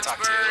dogs,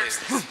 talk to you birds,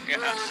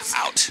 later. wolves.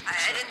 Out. I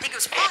didn't think it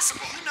was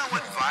possible. You know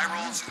what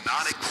viral,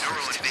 zoonotic,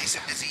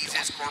 neuroinvasive disease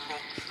is, Corporal?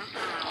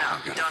 No,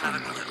 don't have a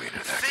clue.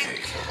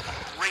 Think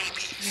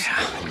rabies. Yeah,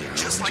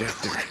 just like the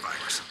Hornet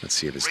virus. Let's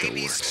see if it still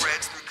Rabies works.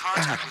 spreads through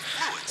contact with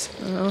fluids.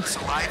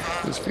 Saliva,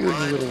 I was feeling a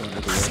little under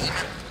the weather.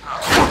 semen.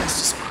 That's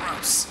just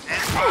gross.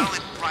 And while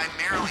it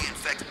primarily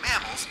infects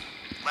mammals,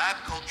 lab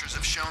cultures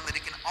have shown that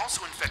it can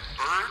also infect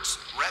birds,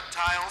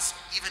 reptiles,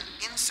 even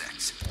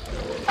insects.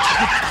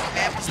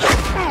 Mammals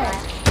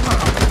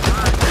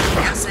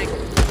Guessing.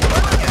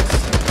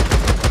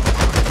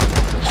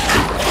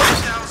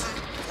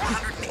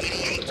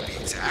 1,488 to be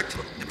exact,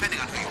 depending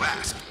on who you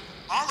ask.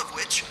 All of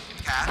which,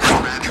 cats,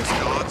 rabbits,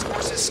 dogs,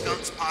 horses,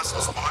 skunks,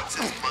 possums,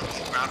 foxes,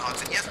 monkeys,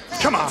 groundhogs, and yes,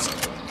 wolves,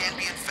 can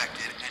be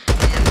infected and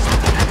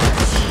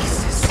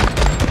Jesus.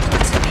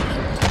 What's it mean?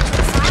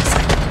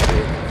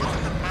 Look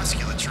at the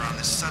musculature on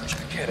this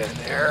subject. Get in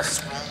there.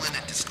 Swollen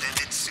and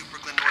distended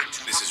supraglenoid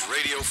tumor. This is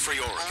Radio Free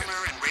Oregon.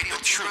 And radio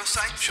The truth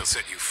sites. shall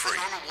set you free.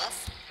 The normal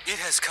wolf. It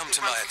has come to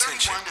It my runs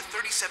attention 31 to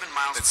 37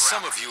 miles that per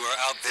some hour. of you are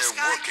out there This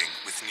guy working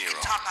with Nero.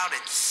 can top out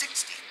at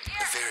 60.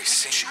 The very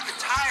same Shoot a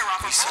Nero tire off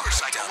we a saw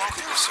motorcycle down while at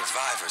Cooper doing it.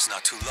 Survivors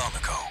not too long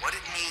ago. What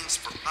it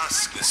means for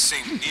us. The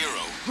same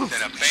Nero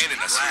that abandoned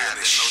us here in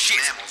this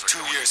shit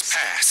 2 years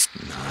past.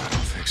 No, I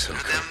don't think so.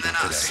 Better them than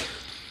us.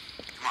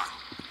 Come on,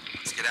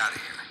 let's get out of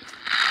here.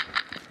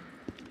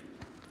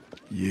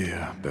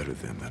 Yeah, better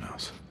them than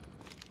us.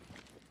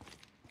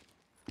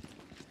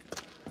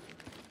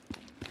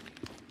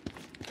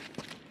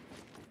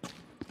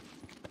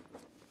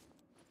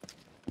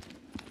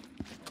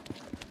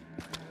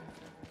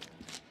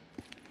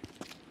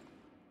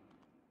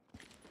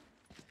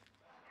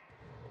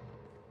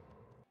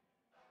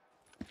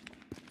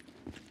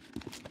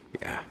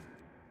 Yeah.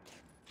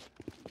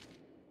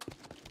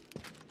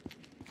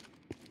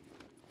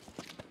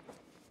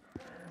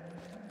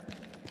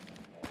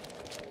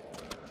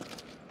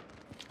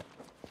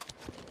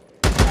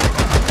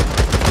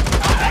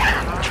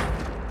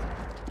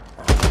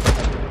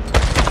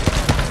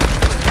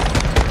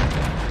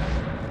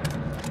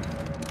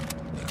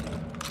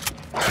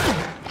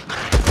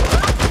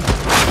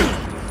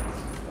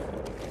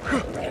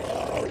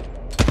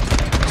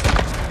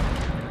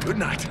 Good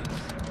night.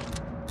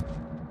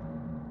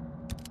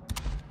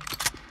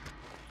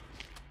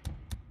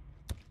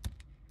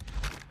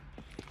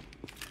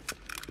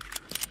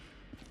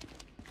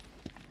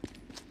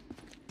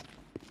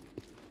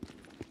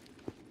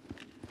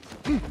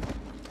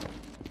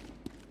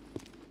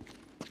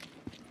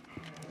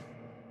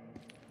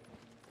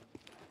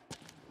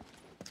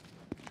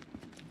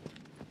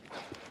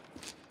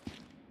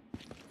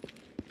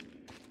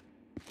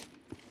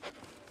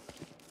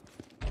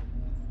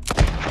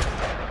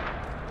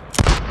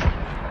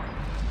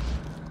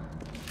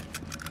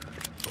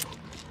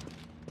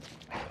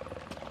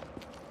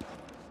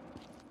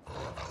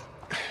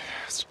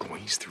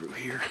 Squeeze through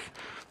here.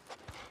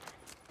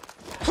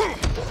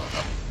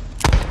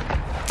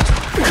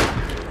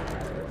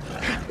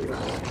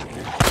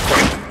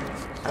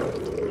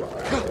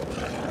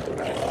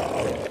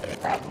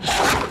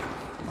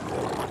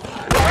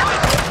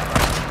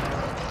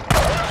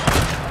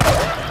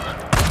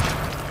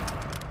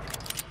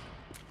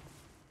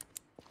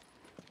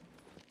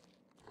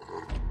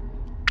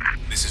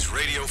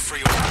 radio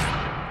free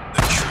order.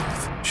 The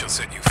truth shall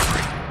set you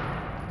free.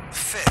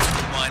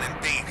 Fed, wine,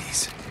 and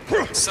babies.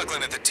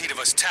 Suckling at the teat of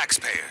us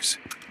taxpayers.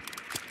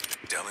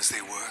 Dumb as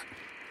they were,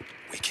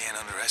 we can't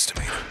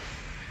underestimate them.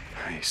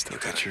 You still You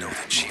got gotta your know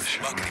the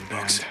chief mugging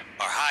books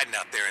are hiding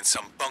out there in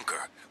some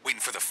bunker,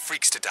 waiting for the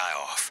freaks to die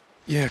off.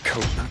 Yeah,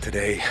 Cope, not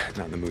today.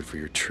 Not in the mood for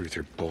your truth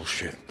or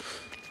bullshit.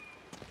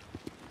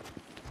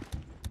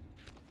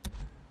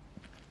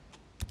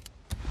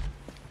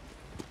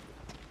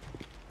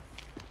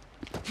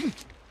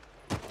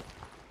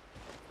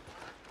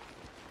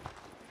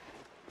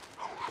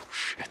 Oh,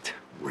 shit.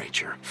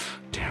 Rager.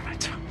 Damn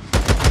it.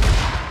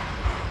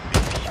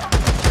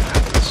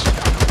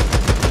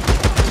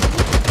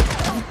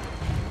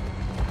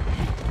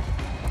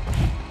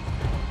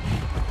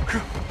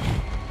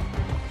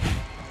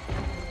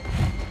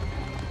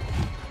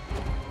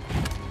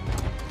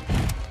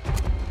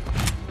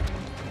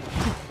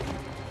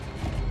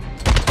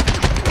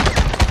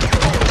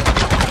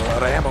 A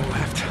lot of ammo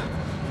left.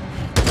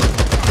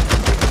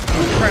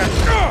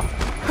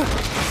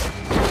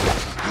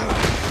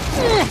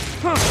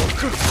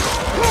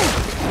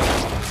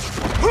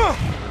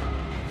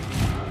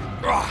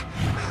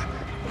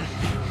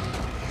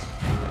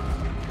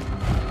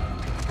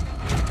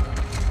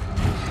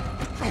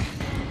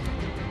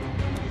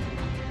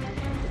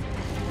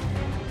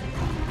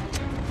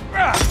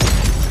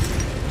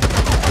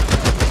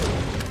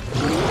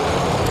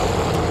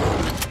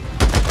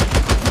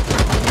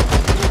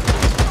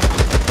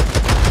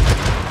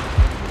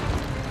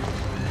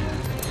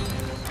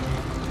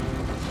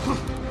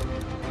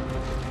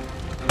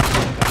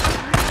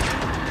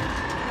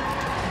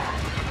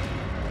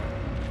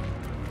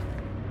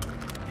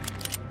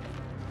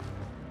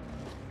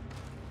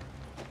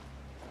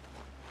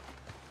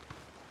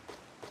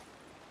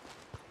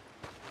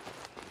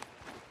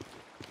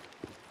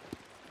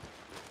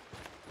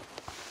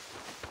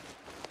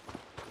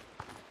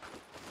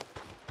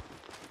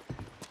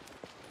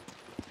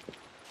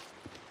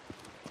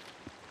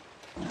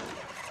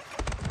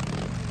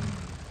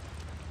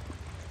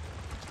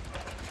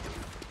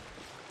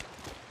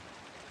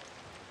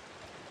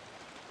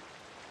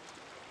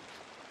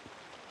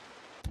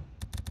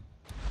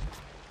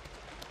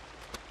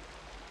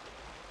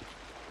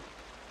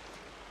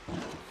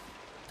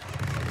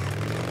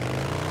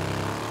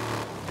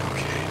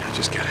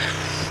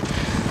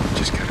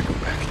 Just gotta go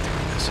back and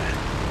turn this in.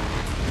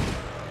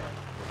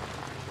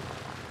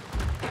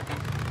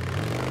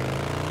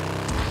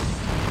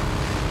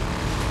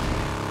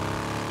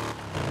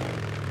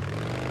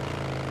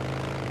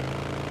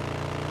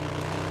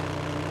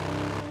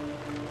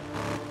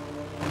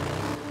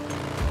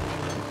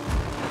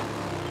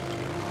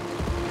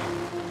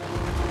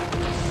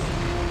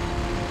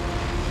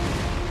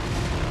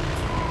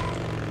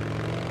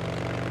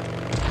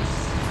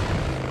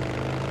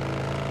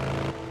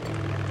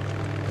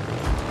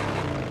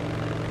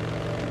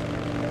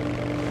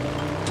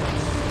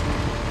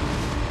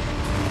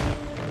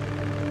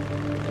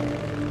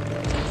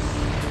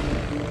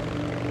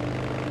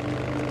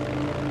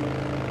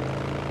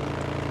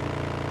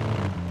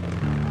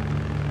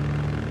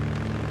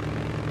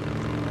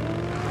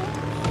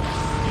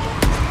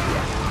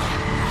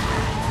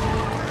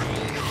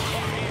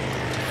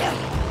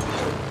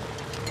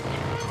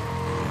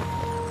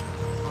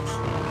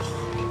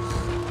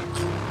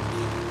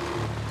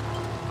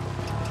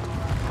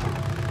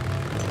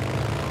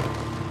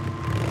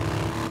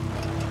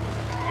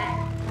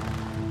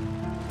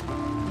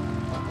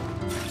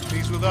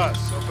 With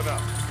us. Open up.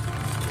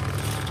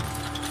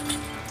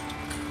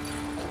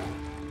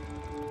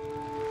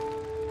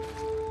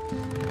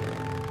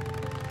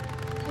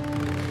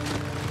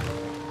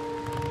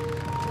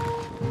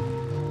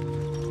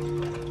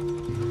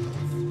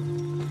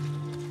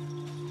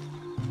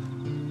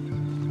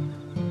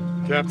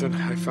 Captain,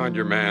 I found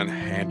your man,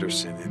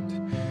 Anderson,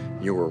 and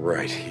you were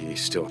right.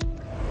 He's still...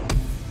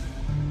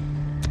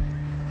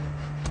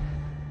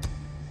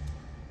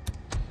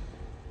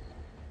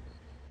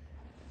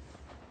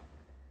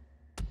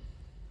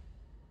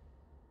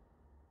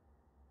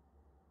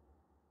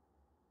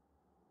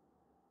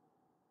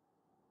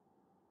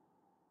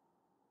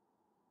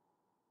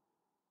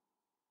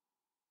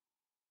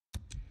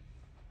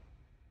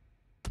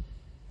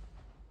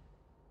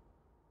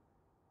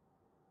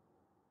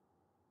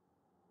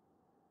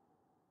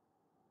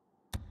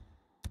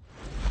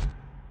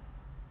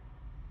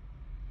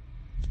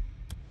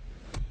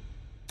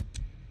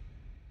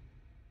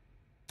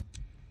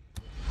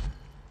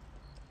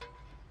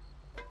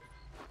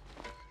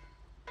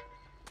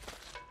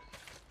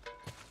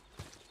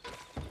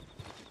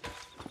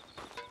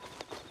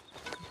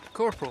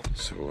 Corporal.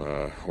 So,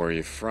 where are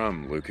you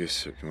from,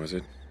 Lucas, was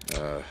it?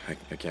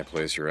 I can't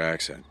place your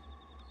accent.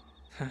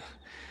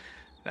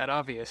 That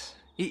obvious.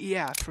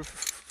 Yeah,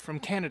 from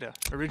Canada,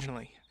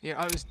 originally. Yeah,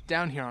 I was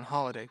down here on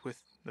holiday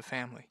with the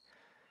family.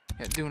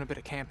 Yeah, doing a bit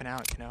of camping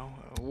out, you know,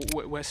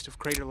 west of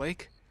Crater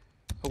Lake.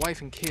 A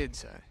wife and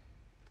kids.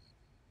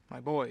 My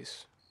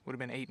boys would have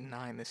been 8 and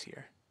 9 this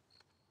year.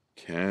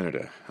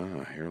 Canada.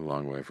 You're a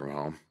long way from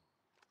home.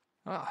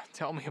 Ah,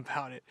 tell me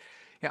about it.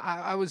 Yeah,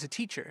 I was a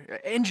teacher,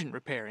 engine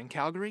repair in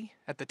Calgary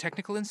at the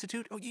Technical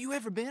Institute. Oh, you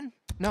ever been?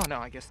 No,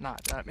 I guess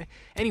not.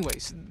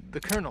 Anyways, the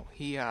colonel,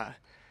 he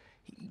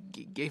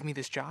gave me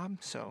this job,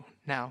 so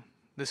now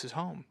this is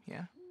home,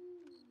 yeah?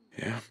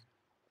 Yeah?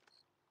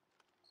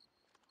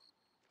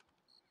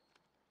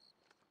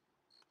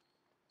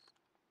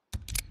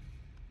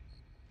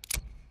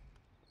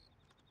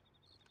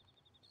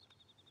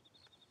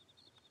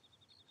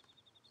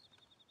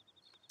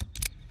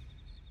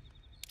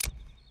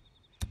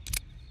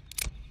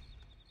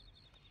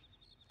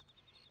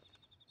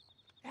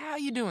 How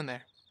you doing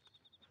there?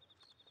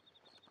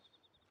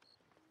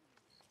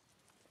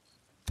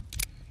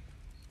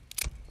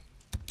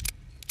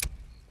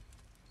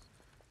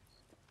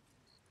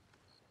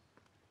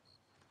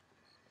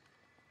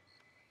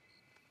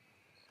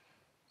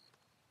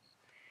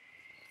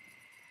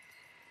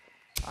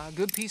 A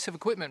good piece of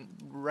equipment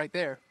right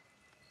there.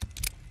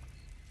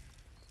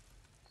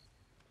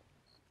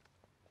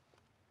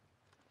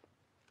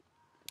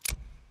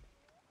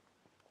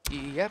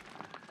 Yep.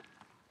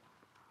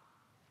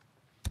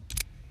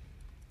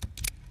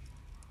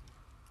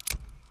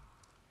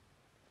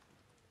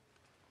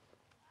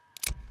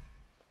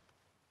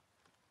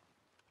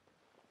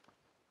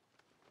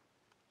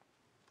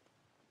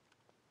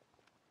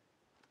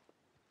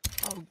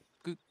 Oh,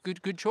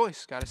 good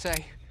choice, gotta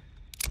say.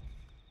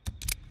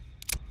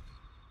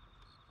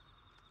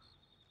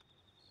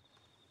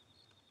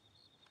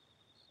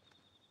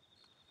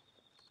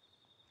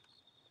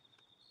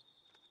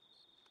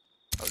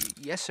 Oh,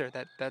 yes, sir.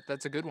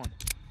 That's a good one.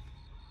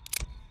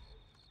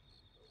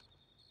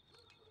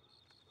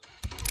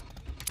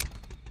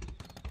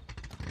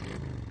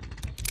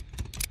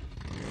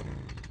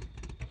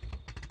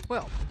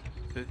 Well,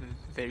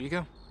 there you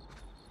go.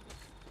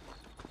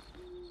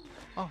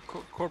 Oh,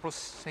 Corporal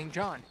St.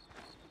 John.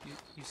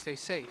 You stay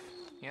safe,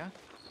 yeah?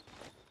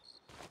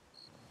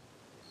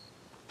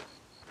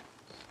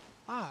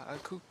 Ah,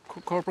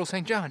 Corporal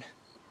St. John.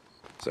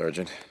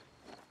 Sergeant.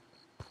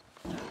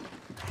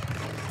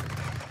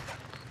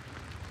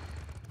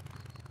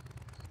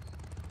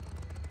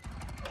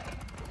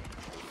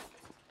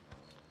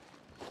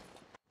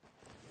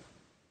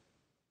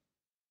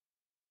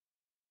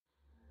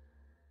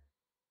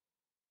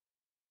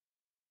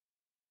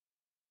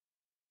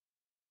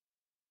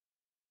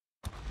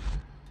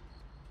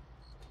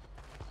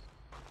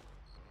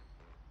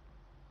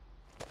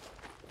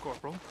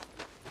 Corporal.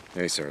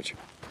 Hey, Sarge.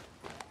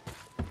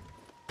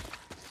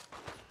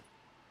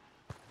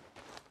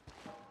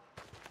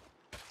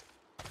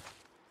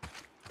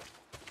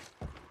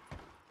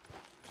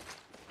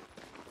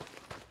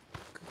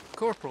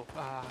 Corporal,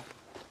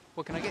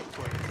 what can I get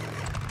for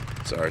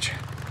you? Sarge.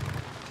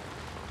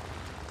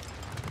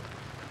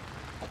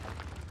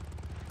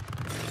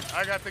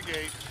 I got the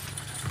gate.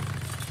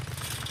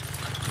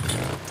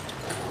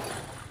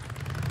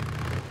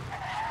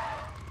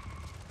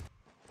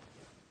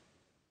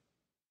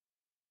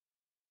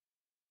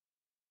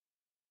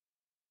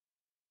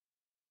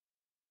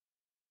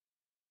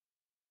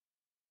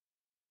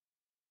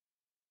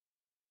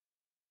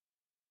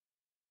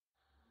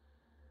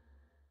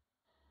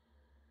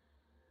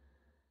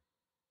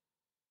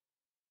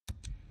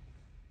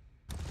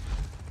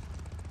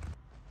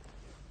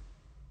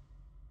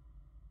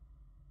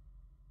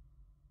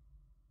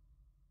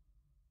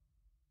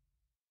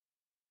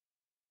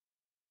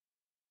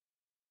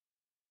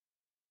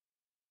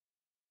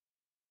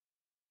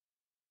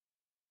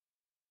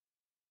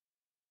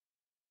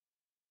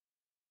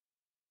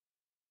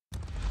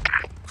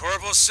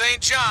 Corporal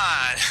St.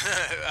 John.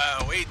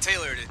 Wade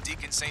Taylor to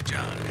Deacon St.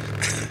 John.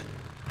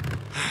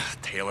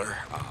 Taylor,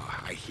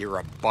 I hear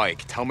a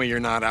bike. Tell me you're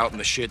not out in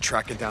the shit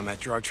tracking down that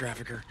drug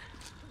trafficker.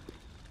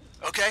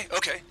 Okay.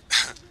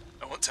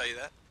 I won't tell you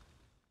that.